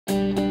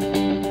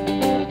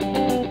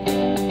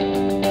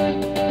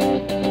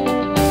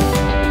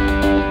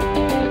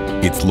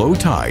It's low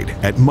tide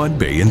at Mud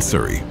Bay in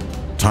Surrey.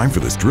 Time for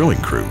this drilling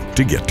crew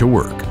to get to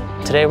work.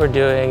 Today we're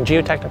doing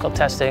geotechnical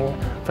testing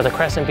for the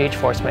Crescent Beach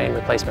Force Main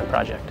replacement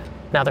project.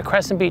 Now the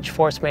Crescent Beach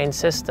Force Main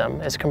system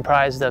is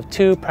comprised of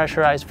two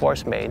pressurized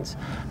force mains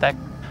that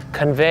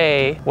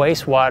convey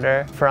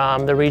wastewater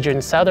from the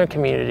region's southern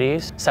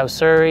communities, South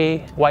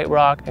Surrey, White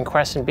Rock, and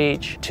Crescent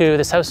Beach, to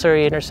the South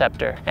Surrey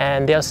interceptor.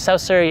 And the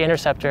South Surrey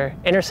interceptor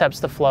intercepts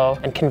the flow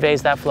and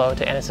conveys that flow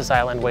to Annacis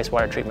Island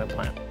wastewater treatment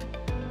plant.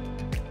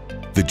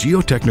 The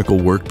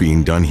geotechnical work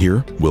being done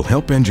here will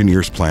help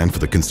engineers plan for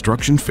the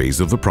construction phase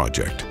of the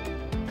project.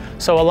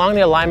 So along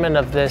the alignment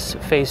of this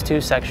phase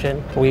 2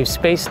 section, we've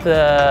spaced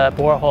the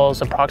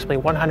boreholes approximately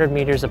 100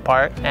 meters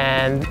apart,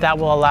 and that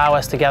will allow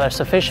us to gather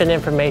sufficient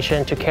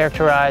information to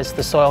characterize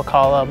the soil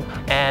column,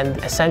 and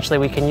essentially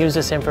we can use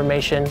this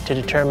information to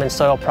determine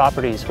soil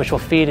properties, which will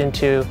feed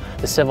into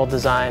the civil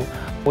design.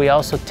 We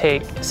also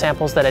take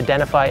samples that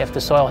identify if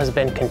the soil has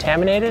been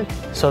contaminated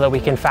so that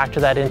we can factor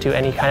that into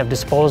any kind of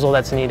disposal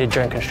that's needed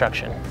during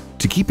construction.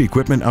 To keep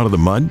equipment out of the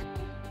mud,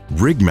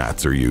 rig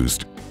mats are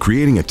used,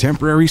 creating a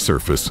temporary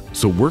surface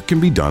so work can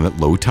be done at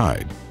low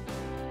tide.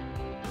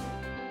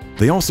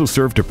 They also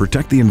serve to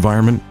protect the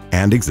environment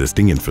and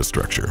existing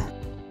infrastructure.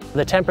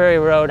 The temporary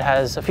road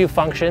has a few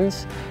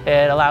functions.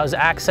 It allows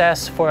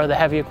access for the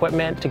heavy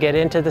equipment to get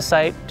into the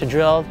site to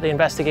drill the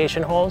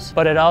investigation holes,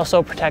 but it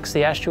also protects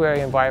the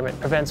estuary environment,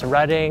 prevents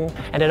rutting,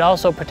 and it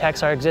also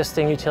protects our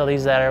existing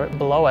utilities that are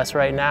below us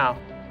right now.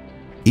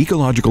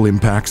 Ecological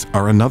impacts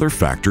are another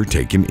factor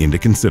taken into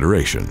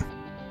consideration.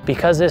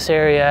 Because this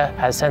area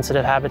has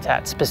sensitive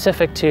habitat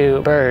specific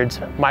to birds,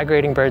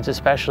 migrating birds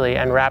especially,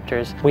 and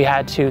raptors, we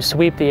had to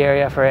sweep the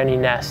area for any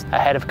nest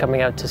ahead of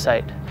coming out to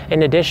site.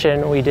 In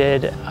addition, we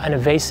did an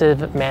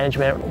invasive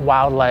management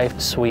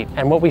wildlife sweep.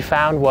 And what we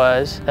found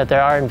was that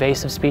there are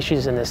invasive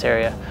species in this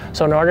area.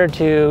 So in order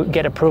to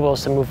get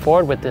approvals to move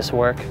forward with this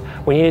work,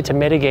 we needed to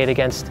mitigate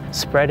against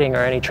spreading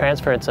or any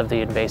transference of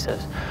the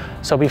invasives.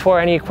 So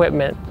before any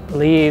equipment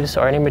leaves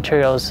or any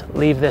materials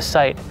leave this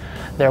site,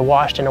 they're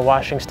washed in a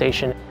washing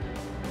station.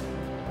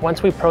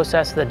 Once we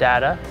process the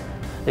data,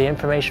 the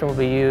information will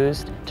be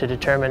used to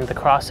determine the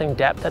crossing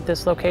depth at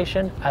this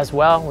location. As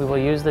well, we will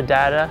use the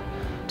data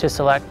to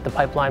select the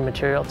pipeline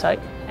material type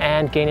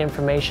and gain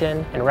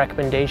information and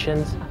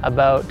recommendations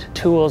about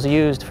tools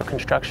used for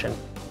construction.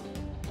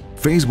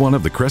 Phase 1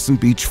 of the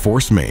Crescent Beach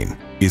Force Main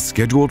is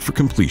scheduled for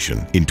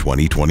completion in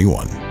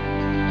 2021.